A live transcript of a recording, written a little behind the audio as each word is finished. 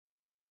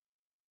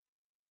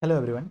Hello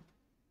everyone,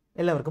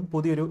 എല്ലാവർക്കും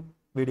പുതിയൊരു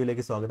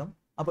വീഡിയോയിലേക്ക് സ്വാഗതം.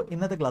 അപ്പോൾ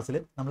ഇന്നത്തെ ക്ലാസ്സിൽ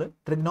നമ്മൾ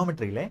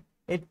ട്രിഗ്നോമെട്രിയിലെ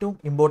ഏറ്റവും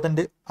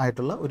ഇമ്പോർട്ടൻ്റ്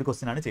ആയിട്ടുള്ള ഒരു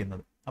ക്വസ്റ്റ്യൻ ആണ്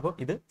ചെയ്യുന്നത്. അപ്പോൾ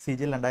ഇത്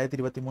CGL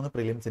 2023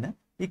 പ്രിലിംസിന്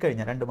ഈ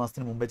കഴിഞ്ഞ 2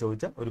 മാസത്തിന് മുമ്പേ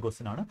ചോദിച്ച ഒരു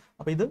ക്വസ്റ്റ്യൻ ആണ്.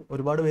 അപ്പോൾ ഇത്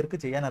ഒരുപാട് പേർക്ക്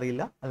ചെയ്യാൻ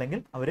അറിയില്ല,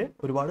 അല്ലെങ്കിൽ അവർ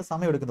ഒരുപാട്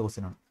സമയം എടുക്കുന്ന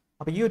ക്വസ്റ്റ്യൻ ആണ്.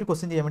 അപ്പോൾ ഈ ഒരു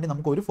ക്വസ്റ്റ്യൻ ചെയ്യാൻ വേണ്ടി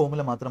നമുക്ക് ഒരു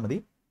ഫോർമുല മാത്രം മതി,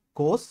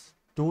 cos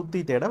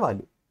 2θയുടെ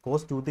വാല്യൂ.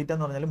 cos 2θ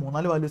എന്ന് പറഞ്ഞാൽ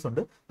 3-4 വാല്യൂസ്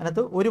ഉണ്ട്.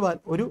 അതിനകത്ത്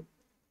ഒരു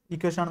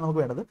ഇക്വേഷൻ ആണ് നമുക്ക്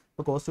വേണ്ടത്.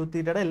 അപ്പോൾ cos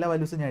 2θയുടെ എല്ലാ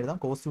വാല്യൂസും ഞാൻ എഴുതാം.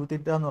 cos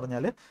 2θ എന്ന്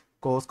പറഞ്ഞാൽ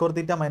cos square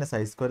θ minus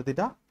i square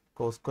θ,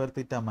 cos square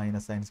θ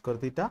minus sin square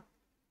θ,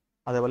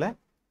 അതേപോലെ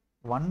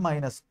 1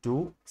 മൈനസ് 2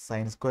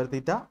 sin square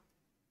θ,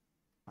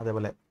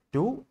 അതേപോലെ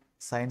 2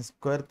 sin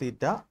square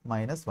θ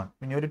മൈനസ് 1.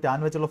 പിന്നെ ഒരു ടാൻ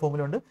വെച്ചുള്ള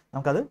ഫോർമുല ഉണ്ട്,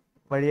 നമുക്കത്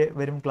വഴിയെ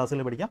വരും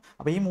ക്ലാസ്സുകളിൽ പഠിക്കാം.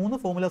 അപ്പോൾ ഈ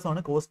 3 ഫോർമുലാസ്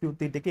ആണ് cos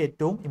 2θയ്ക്ക്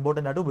ഏറ്റവും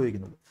ഇമ്പോർട്ടൻ്റ് ആയിട്ട്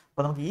ഉപയോഗിക്കുന്നത്.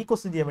 അപ്പോൾ നമുക്ക് ഈ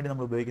ക്വസ്റ്റ്യൻ ചെയ്യാൻ വേണ്ടി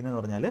നമ്മൾ ഉപയോഗിക്കുന്നത്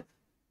എന്ന് പറഞ്ഞാൽ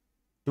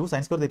 2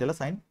 sin square θ അല്ല,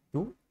 sin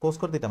 2 cos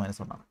square θ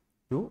മൈനസ് 1 ആണ്.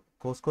 2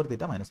 cos square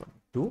θ minus 1,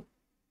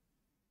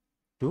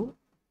 2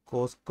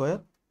 cos square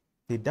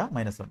θ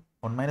minus 1,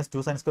 1 minus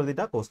 2 sin square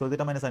θ, cos square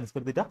θ minus sin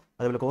square θ,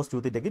 അതേപോലെ cos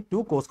 2θയ്ക്ക്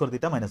 2 cos square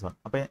θ മൈനസ് 1.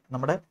 അപ്പോൾ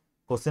നമ്മുടെ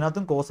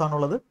ക്വസ്റ്റിനകത്തും കോസ്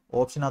ആണുള്ളത്,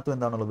 ഓപ്ഷനകത്തും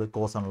എന്താണുള്ളത്,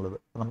 കോസ് ആണുള്ളത്.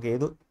 അപ്പോൾ നമുക്ക്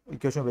ഏത്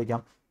ഇക്വേഷൻ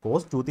ഉപയോഗിക്കാം?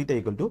 cos 2θ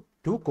equal to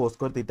 2 cos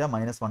square θ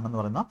minus 1 എന്ന്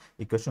പറയുന്ന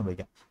ഇക്വേഷൻ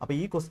ഉപയോഗിക്കാം. അപ്പോൾ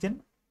ഈ ക്വസ്റ്റ്യൻ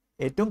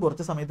ഏറ്റവും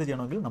കുറച്ച് സമയത്ത്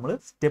ചെയ്യണമെങ്കിൽ നമ്മൾ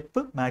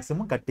സ്റ്റെപ്പ്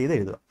മാക്സിമം കട്ട് ചെയ്ത്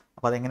എഴുതുക.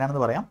 അപ്പോൾ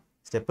അതെങ്ങനെയാണെന്ന് പറയാം.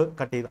 സ്റ്റെപ്പ്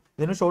കട്ട് ചെയ്ത്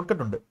ഇതിനൊരു ഷോർട്ട്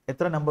കട്ട് ഉണ്ട്.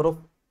 എത്ര നമ്പർ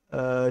ഓഫ്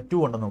 2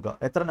 ഉണ്ടെന്ന് നോക്കുക,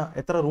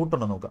 എത്ര റൂട്ട്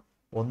ഉണ്ടെന്ന് നോക്കുക.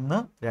 1,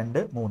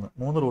 2,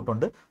 3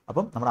 റൂട്ടുണ്ട്.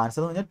 അപ്പം നമ്മുടെ ആൻസർ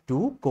എന്ന് പറഞ്ഞാൽ 2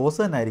 കോസ്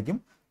തന്നെ ആയിരിക്കും.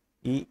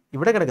 ഈ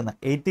ഇവിടെ കിടക്കുന്ന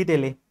 8θ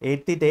അല്ലേ,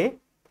 8θയെ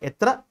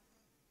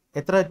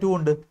എത്ര 2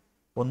 ഉണ്ട്?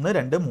 1,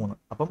 2, 3.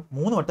 അപ്പം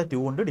 3 വട്ടം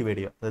 2 കൊണ്ട് ഡിവൈഡ്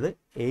ചെയ്യുക. അതായത്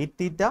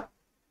 8θ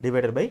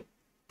ഡിവൈഡഡ് ബൈ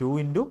 2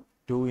 ഇൻറ്റു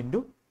 2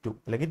 ഇൻറ്റു 2,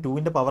 അല്ലെങ്കിൽ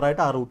 2ൻ്റെ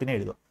പവറായിട്ട് ആ റൂട്ടിനെ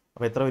എഴുതുക.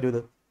 അപ്പോൾ എത്ര വരും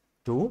ഇത്?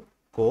 2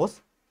 കോസ്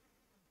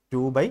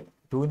 2 ബൈ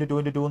 2 ഇൻറ്റു 2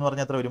 ഇൻറ്റു 2 എന്ന്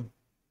പറഞ്ഞാൽ എത്ര വരും?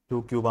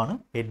 2 ക്യൂബാണ്,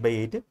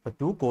 8/8. അപ്പോൾ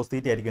 2 cos θ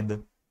ആയിരിക്കും എന്ത്?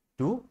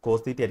 2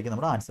 cos θ ആയിരിക്കും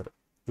നമ്മുടെ ആൻസർ.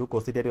 2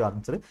 cos θ ആയിരിക്കും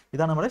ആൻസർ.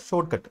 ഇതാണ് നമ്മുടെ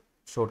ഷോർട്ട് കട്ട്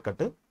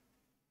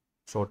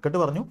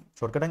പറഞ്ഞു.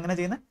 ഷോർട്ട് കട്ട് എങ്ങനെ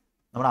ചെയ്യുന്നത്?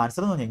 നമ്മുടെ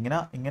ആൻസർ എന്ന്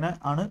പറഞ്ഞാൽ ഇങ്ങനെ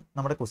ആണ്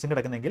നമ്മുടെ ക്വസ്റ്റ്യൻ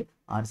കിടക്കുന്നതെങ്കിൽ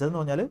ആൻസർ എന്ന്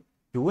പറഞ്ഞാൽ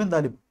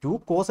 2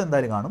 cos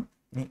എന്തായാലും കാണും.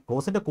 ഇനി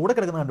കോസിന്റെ കൂടെ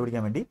കിടക്കുന്നത്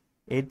കണ്ടുപിടിക്കാൻ വേണ്ടി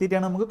 8θ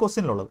ആണ് നമുക്ക്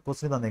ക്വസ്റ്റ്യനിലുള്ളത്,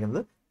 ക്വസ്റ്റ്യൻ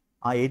തന്നിരിക്കുന്നത്.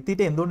 ആ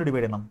 8θ എന്തുകൊണ്ട്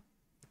ഡിവൈഡ് ചെയ്യണം?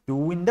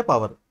 2ന്റെ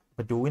പവർ.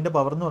 അപ്പോൾ 2ന്റെ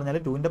പവർ എന്ന് പറഞ്ഞാൽ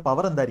 2ന്റെ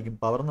പവർ എന്തായിരിക്കും?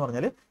 പവർ എന്ന്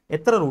പറഞ്ഞാൽ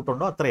എത്ര റൂട്ട്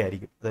ഉണ്ടോ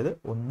അത്രയായിരിക്കും. അതായത്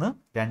 1,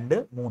 2,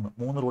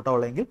 3 റൂട്ടാണ്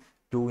ഉള്ളതെങ്കിൽ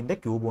 2ന്റെ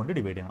ക്യൂബ് കൊണ്ട്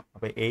ഡിവൈഡ് ചെയ്യണം.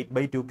 അപ്പോൾ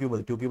 8/2 ക്യൂബ്,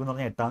 2 ക്യൂബ് എന്ന്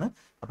പറഞ്ഞാൽ 8 ആണ്.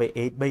 അപ്പോൾ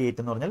 8/8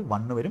 എന്ന് പറഞ്ഞാൽ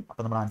 1 വരും.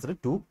 അപ്പോൾ നമ്മുടെ ആൻസർ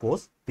 2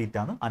 cos θ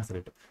ആണ് ആൻസർ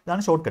കിട്ടും.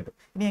 ഇതാണ് ഷോർട്ട് കട്ട്.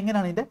 ഇനി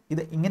എങ്ങനെയാണ്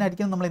ഇത് ഇങ്ങനെ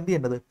ആയിരിക്കും നമ്മൾ എന്ത്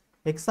ചെയ്യേണ്ടത്?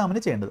 എക്സാമിന്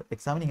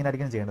ഇങ്ങനെ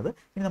ആയിരിക്കും ചെയ്യേണ്ടത്.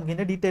 ഇനി നമുക്ക്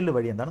ഇതിൻ്റെ ഡീറ്റെയിൽ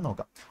വഴി എന്താണെന്ന്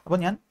നോക്കാം. അപ്പോൾ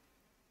ഞാൻ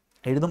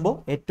എഴുതുമ്പോൾ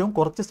ഏറ്റവും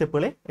കുറച്ച്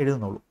സ്റ്റെപ്പുകളെ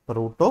എഴുതുന്നുള്ളൂ. ഇപ്പോൾ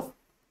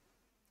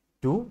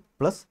 √2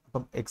 പ്ലസ്,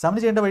 അപ്പം എക്സാമിന്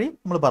ചെയ്യേണ്ട വഴി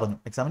നമ്മൾ പറഞ്ഞു.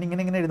 എക്സാമിന്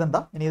ഇങ്ങനെ എഴുതണ്ട.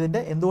 ഇനി ഇതിൻ്റെ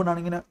എന്തുകൊണ്ടാണ്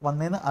ഇങ്ങനെ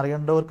വന്നതെന്ന്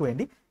അറിയേണ്ടവർക്ക്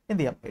വേണ്ടി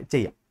എന്ത് ചെയ്യാം.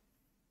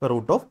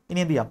 ഇപ്പോൾ ഇനി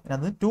എന്ത് ചെയ്യാം?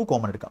 ഇതിനകത്ത് 2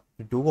 കോമൺ എടുക്കാം.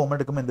 2 കോമൺ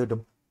എടുക്കുമ്പോൾ എന്ത് കിട്ടും?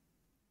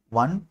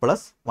 1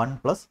 പ്ലസ്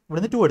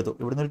ഇവിടുന്ന് 2 എടുത്തു.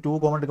 ഇവിടുന്ന് ഒരു 2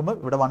 കോമൺ എടുക്കുമ്പോൾ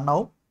ഇവിടെ 1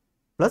 ആവും,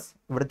 പ്ലസ്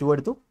ഇവിടെ 2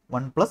 എടുത്തു,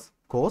 1 പ്ലസ്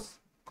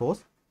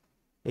കോസ്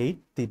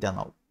 8θ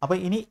എന്നാവും. അപ്പോൾ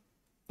ഇനി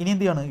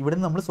എന്ത് ചെയ്യാണ്?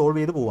 ഇവിടുന്ന് നമ്മൾ സോൾവ്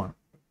ചെയ്ത് പോവുകയാണ്.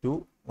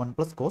 1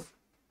 പ്ലസ് കോസ്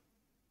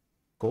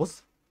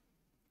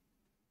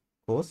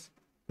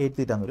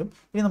 8θ എന്ന് വരും.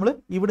 ഇനി നമ്മൾ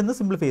ഇവിടുന്ന്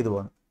സിംപ്ലിഫൈ ചെയ്ത്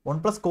പോവാണ്. 1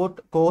 പ്ലസ്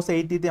കോസ്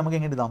 8θ നമുക്ക്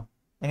എങ്ങനെ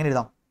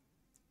എഴുതാം?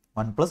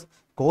 1 പ്ലസ്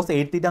കോസ്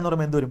 8θ എന്ന്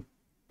പറയുമ്പോൾ എന്ത് വരും?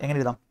 എങ്ങനെ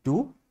എഴുതാം? 2.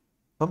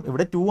 അപ്പം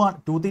ഇവിടെ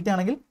 2θ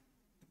ആണെങ്കിൽ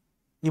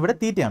ഇവിടെ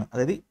തീറ്റയാണ്.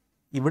 അതായത്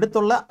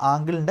ഇവിടുത്തുള്ള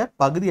ആംഗിളിൻ്റെ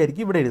പകുതി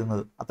ആയിരിക്കും ഇവിടെ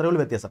എഴുതുന്നത്. അത്രയേ ഉള്ളൂ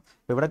വ്യത്യാസം.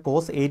 അപ്പോൾ ഇവിടെ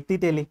കോസ്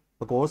 8θ അല്ലേ,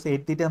 അപ്പോൾ കോസ്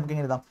 8θ നമുക്ക്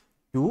എങ്ങനെ എഴുതാം?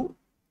 2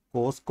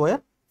 cos square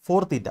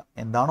 4θ.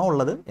 എന്താണോ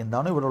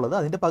ഇവിടെ ഉള്ളത്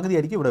അതിൻ്റെ പകുതി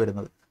ആയിരിക്കും ഇവിടെ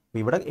വരുന്നത്. അപ്പോൾ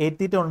ഇവിടെ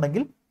 8θ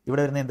ഉണ്ടെങ്കിൽ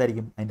ഇവിടെ വരുന്നത്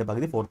എന്തായിരിക്കും? അതിൻ്റെ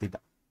പകുതി 4θ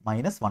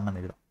മൈനസ് 1 എന്ന്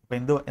എഴുതാം. അപ്പോൾ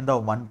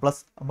എന്താവും? 1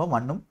 പ്ലസ് ആകുമ്പോൾ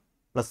 1ഉം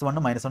പ്ലസ്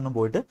 1ഉം മൈനസ് 1ഉം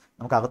പോയിട്ട്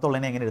നമുക്ക്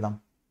അകത്തുള്ളതിനെ എങ്ങനെ എഴുതാം?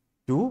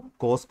 2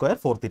 cos square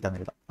 4θ എന്ന്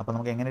എഴുതാം. അപ്പോൾ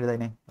നമുക്ക് എങ്ങനെ എഴുതാം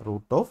ഇതിനെ?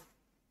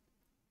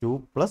 √2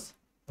 പ്ലസ്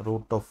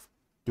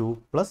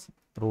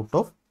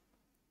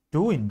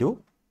 √2 ഇൻറ്റു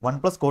 1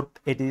 പ്ലസ് കോട്ട്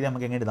 8θ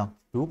നമുക്ക് എങ്ങനെ എഴുതാം?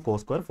 2 cos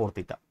square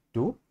 4θ,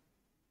 2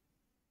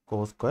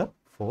 cos square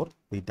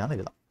 4θ എന്ന്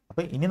എഴുതാം.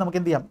 അപ്പോൾ ഇനി നമുക്ക്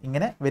എന്ത് ചെയ്യാം?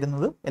 ഇങ്ങനെ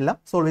വരുന്നത് എല്ലാം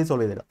സോൾവ്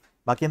ചെയ്ത് എഴുതാം.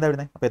 ബാക്കി എന്താ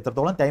വരുന്നത്? അപ്പോൾ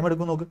എത്രത്തോളം ടൈം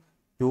എടുക്കും നോക്ക്.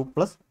 2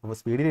 പ്ലസ്,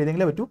 സ്പീഡിൽ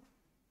എഴുതെങ്കിലേ പറ്റൂ.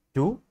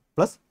 2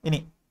 പ്ലസ് ഇനി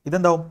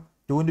ഇതെന്താവും?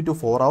 2 ഇൻറ്റു 2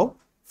 4 ആവും.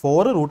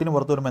 4 റൂട്ടിന്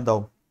പുറത്ത് വരുമ്പോൾ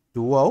എന്താവും?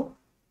 2 ആവും.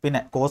 പിന്നെ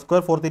cos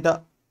square 4θ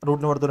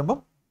റൂട്ടിന് പുറത്ത് വരുമ്പോൾ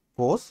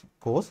cos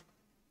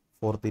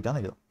 4θ എന്ന്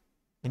എഴുതാം.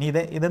 ഇനി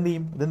ഇതെന്ത്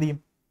ചെയ്യും?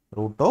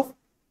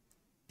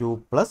 √2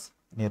 പ്ലസ്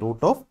ഇനി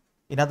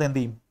ഇതിനകത്ത് എന്ത്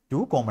ചെയ്യും?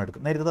 2 കോമൺ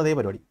എടുക്കും. നേരത്തെ അതേ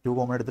പരിപാടി. 2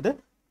 കോമൺ എടുത്തിട്ട്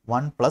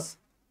 1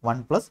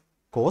 പ്ലസ്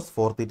cos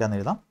 4θ എന്ന്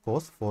എഴുതാം.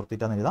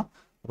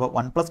 അപ്പോൾ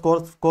 1 പ്ലസ്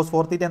cos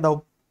 4θ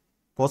എന്താവും?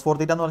 cos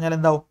 4θ എന്ന് പറഞ്ഞാൽ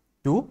എന്താവും?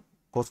 2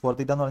 cos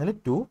 4θ എന്ന് പറഞ്ഞാൽ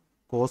 2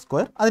 cos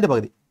square അതിൻ്റെ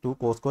പകുതി 2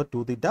 cos square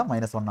 2θ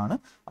മൈനസ് 1 ആണ്.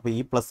 അപ്പോൾ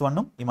ഈ പ്ലസ്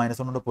 1ഉം ഈ മൈനസ്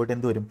 1ഉം കൂടെ പോയിട്ട്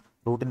എന്ത് വരും?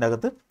 റൂട്ടിൻ്റെ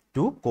അകത്ത്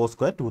 2 cos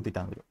square 2θ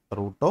എന്ന് വരും.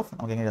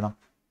 നമുക്ക് എങ്ങനെ എഴുതാം?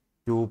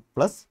 2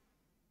 പ്ലസ്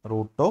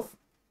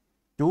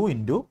 √2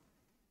 ഇൻറ്റു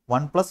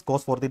 1 പ്ലസ്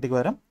cos 4θയ്ക്ക്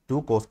പകരം 2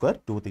 cos square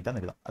 2θ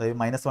എന്ന് എഴുതാം. അതായത്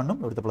മൈനസ് 1ഉം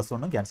ഇവിടുത്തെ പ്ലസ്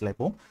 1ഉം ക്യാൻസൽ ആയി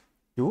പോകും.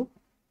 2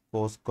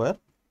 cos square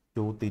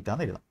 2θ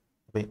എന്ന് എഴുതാം.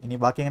 അപ്പോൾ ഇനി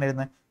ബാക്കി എങ്ങനെ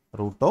എഴുതുന്നത്?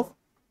 റൂട്ട് ഓഫ്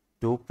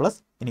 2 പ്ലസ്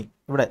ഇനി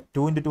ഇവിടെ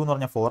 2 × 2 എന്ന്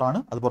പറഞ്ഞാൽ 4 ആണ്.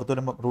 അത് പുറത്ത്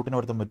വരുമ്പോൾ റൂട്ടിന്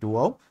പുറത്ത് വരുമ്പോൾ 2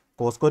 ആവും.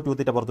 കോസ് സ്ക്വയർ 2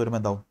 തീറ്റ പുറത്ത് വരുമ്പോൾ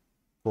എന്താവും?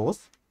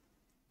 കോസ്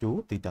 2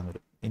 തീറ്റ എന്ന്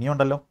വരും.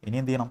 ഇനിയുണ്ടല്ലോ, ഇനി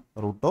എന്ത് ചെയ്യണം?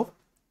 റൂട്ട് ഓഫ്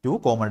 2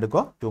 കോമൺ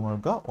എടുക്കുക, 2 കോമൺ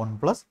എടുക്കുക, 1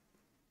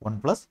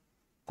 പ്ലസ്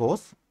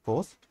കോസ്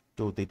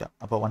 2 തീറ്റ.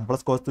 അപ്പോൾ 1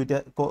 പ്ലസ് കോസ്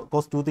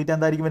 2 തീറ്റ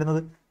എന്തായിരിക്കും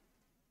വരുന്നത്?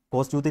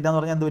 കോസ് 2 തീറ്റ എന്ന്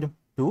പറഞ്ഞാൽ എന്ത് വരും?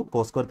 2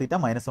 കോസ് സ്ക്വയർ തീറ്റ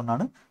 -1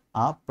 ആണ്.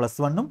 ആ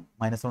 +1ഉം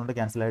 -1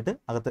 ക്യാൻസൽ ആയിട്ട്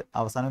അകത്ത്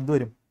അവസാനം എന്ത്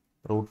വരും?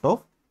 റൂട്ട്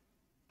ഓഫ്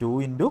 2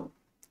 ×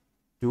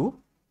 2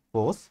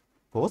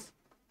 കോസ്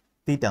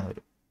തീറ്റ എന്ന്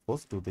വരും.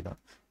 കോസ് 2 തീറ്റ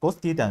കോസ്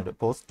തീറ്റ എന്ന് വരും.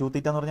 കോസ് 2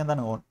 തീറ്റ എന്ന് പറഞ്ഞാൽ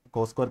എന്താണ്?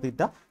 Cos square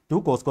theta 2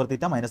 cos square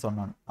theta -1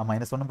 ആണ്. ആ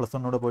 -1ഉം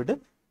 +1 പോയിട്ട്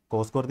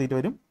കോസ് സ്ക്വയർ തീറ്റ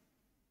വരും.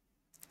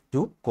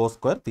 2 കോസ്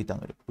സ്ക്വയർ തീറ്റ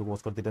എന്ന് വരും. 2 കോസ്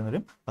സ്ക്വയർ തീറ്റ എന്ന്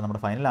വരും. അപ്പോൾ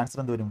നമ്മുടെ ഫൈനൽ ആൻസർ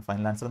എന്ത് വരും?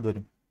 ഫൈനൽ ആൻസർ എന്ത്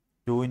വരും?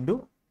 2 ×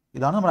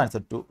 ഇതാണ് നമ്മുടെ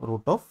answer. 2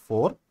 root of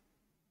 4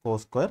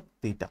 cos square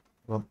theta.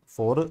 അപ്പം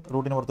 4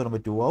 റൂട്ടിന് പുറത്ത്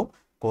വരുമ്പോൾ 2 ആവും.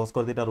 കോസ്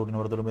സ്ക്വയർ തീറ്റ റൂട്ടിന്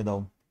പുറത്ത് വരുമ്പോൾ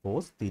ഇതാവും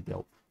കോസ് തീറ്റ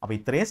ആവും. അപ്പോൾ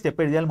ഇത്രയും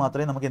സ്റ്റെപ്പ് എഴുതിയാൽ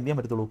മാത്രമേ നമുക്ക് എന്ത് ചെയ്യാൻ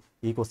പറ്റത്തുള്ളൂ?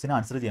 ഈ ക്വസ്റ്റിന്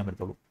ആൻസർ ചെയ്യാൻ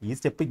പറ്റത്തുള്ളൂ. ഈ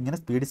സ്റ്റെപ്പ് ഇങ്ങനെ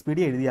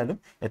സ്പീഡ് എഴുതിയാലും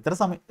എത്ര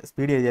സമയം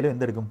സ്പീഡ് എഴുതിയാലും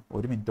എന്തെടുക്കും?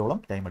 1 മിനിറ്റോളം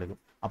ടൈം എടുക്കും.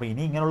 അപ്പോൾ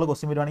ഇനി ഇങ്ങനെയുള്ള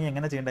ക്വസ്റ്റ്യൻ വരുവാണെങ്കിൽ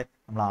എങ്ങനെ ചെയ്യേണ്ടത്?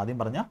 നമ്മൾ ആദ്യം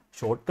പറഞ്ഞ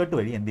ഷോർട്ട് കട്ട്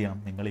വഴി എന്ത് ചെയ്യണം?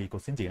 നിങ്ങൾ ഈ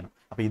ക്വസ്റ്റ്യൻ ചെയ്യണം.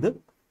 അപ്പോൾ ഇത്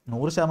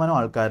 100%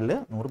 ആൾക്കാരിൽ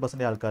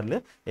 100% ആൾക്കാരിൽ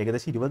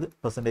ഏകദേശം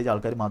 20%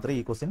 ആൾക്കാർ മാത്രമേ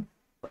ഈ ക്വസ്റ്റ്യൻ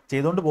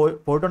ചെയ്തുകൊണ്ട്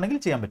പോയിട്ടുണ്ടെങ്കിൽ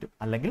ചെയ്യാൻ പറ്റും.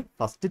 അല്ലെങ്കിൽ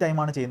ഫസ്റ്റ്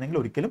ടൈമാണ് ചെയ്യുന്നതെങ്കിൽ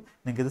ഒരിക്കലും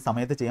നിങ്ങൾക്ക് ഇത്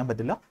സമയത്ത് ചെയ്യാൻ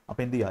പറ്റില്ല.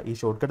 അപ്പോൾ എന്ത് ചെയ്യുക? ഈ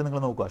ഷോർട്ട് കട്ട്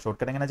നിങ്ങൾ നോക്കുക. ഷോർട്ട്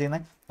കട്ട് എങ്ങനെ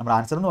ചെയ്യുന്നത്? നമ്മുടെ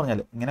ആൻസർ എന്ന് പറഞ്ഞാൽ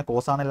ഇങ്ങനെ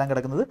കോസ് ആണ് എല്ലാം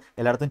കിടക്കുന്നത്.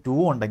 എല്ലായിടത്തും 2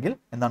 ഉണ്ടെങ്കിൽ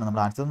എന്താണ്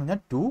നമ്മുടെ ആൻസർ എന്ന്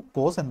പറഞ്ഞാൽ 2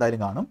 കോസ്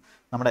എന്തായാലും കാണും.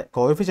 നമ്മുടെ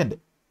കോഎഫിഷ്യൻറ്റ്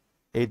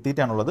 8 തീറ്റ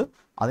ആണുള്ളത്.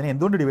 അതിനെ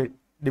എന്തുകൊണ്ട്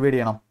ഡിവൈഡ്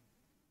ചെയ്യണം?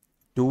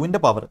 2ൻ്റെ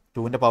പവർ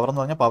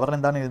എന്ന് പറഞ്ഞാൽ പവർ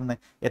എന്താണ് എഴുതുന്നത്?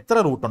 എത്ര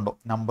റൂട്ട് ഉണ്ടോ?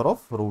 Number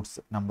of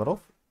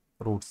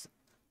Roots.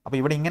 അപ്പോൾ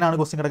ഇവിടെ ഇങ്ങനെയാണ്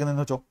ക്വസ്റ്റ്യൻ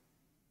കിടക്കുന്നതെന്ന് വെച്ചോ.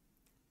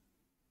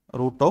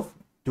 റൂട്ട് ഓഫ്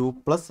 2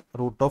 പ്ലസ്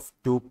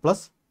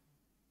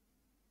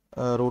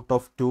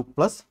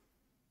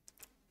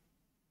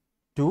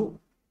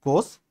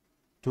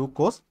 2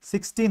 കോസ്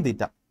 16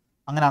 തീറ്റ.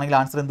 അങ്ങനെയാണെങ്കിൽ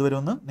ആൻസർ എന്ത്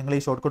വരുമെന്ന് നിങ്ങൾ ഈ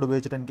ഷോർട്ട് കട്ട്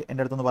ഉപയോഗിച്ചിട്ട്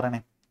എൻ്റെ അടുത്തൊന്ന് പറയണേ.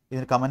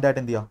 ഇതിന് കമൻ്റ്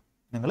ആയിട്ട് എന്ത് ചെയ്യുക?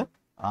 നിങ്ങൾ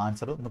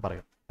ആൻസർ ഒന്ന്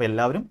പറയുക. അപ്പോൾ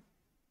എല്ലാവരും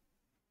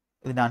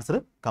ഇതിൻ്റെ ആൻസർ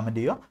കമൻറ്റ്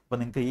ചെയ്യുക. അപ്പോൾ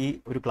നിങ്ങൾക്ക് ഈ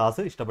ഒരു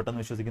ക്ലാസ്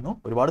ഇഷ്ടപ്പെട്ടെന്ന് വിശ്വസിക്കുന്നു.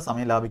 ഒരുപാട്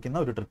സമയം ലാഭിക്കുന്ന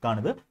ഒരു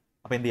ട്രിക്കാണിത്.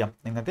 അപ്പോൾ എന്ത് ചെയ്യാം?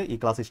 നിങ്ങൾക്ക് ഈ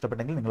ക്ലാസ്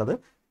ഇഷ്ടപ്പെട്ടെങ്കിൽ നിങ്ങളത്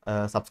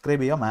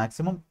സബ്സ്ക്രൈബ് ചെയ്യുക.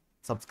 മാക്സിമം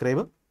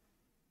സബ്സ്ക്രൈബ്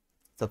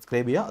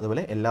ചെയ്യുക.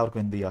 അതുപോലെ എല്ലാവർക്കും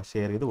എന്ത് ചെയ്യുക?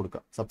 ഷെയർ ചെയ്ത് കൊടുക്കുക.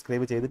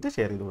 സബ്സ്ക്രൈബ് ചെയ്തിട്ട്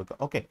ഷെയർ ചെയ്ത് കൊടുക്കുക.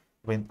 ഓക്കെ.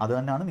 അപ്പോൾ അത്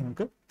തന്നെയാണ്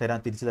നിങ്ങൾക്ക്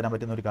തിരിച്ചു തരാൻ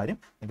പറ്റുന്ന ഒരു കാര്യം.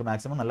 നിങ്ങൾക്ക്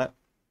മാക്സിമം നല്ല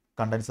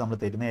കണ്ടൻസ് നമ്മൾ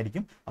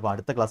തരുന്നതായിരിക്കും. അപ്പോൾ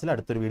അടുത്ത ക്ലാസ്സിൽ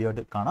അടുത്തൊരു വീഡിയോ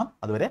ആയിട്ട് കാണാം.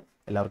 അതുവരെ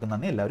എല്ലാവർക്കും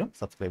നന്ദി. എല്ലാവരും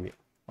സബ്സ്ക്രൈബ് ചെയ്യുക.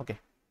 ഓക്കെ.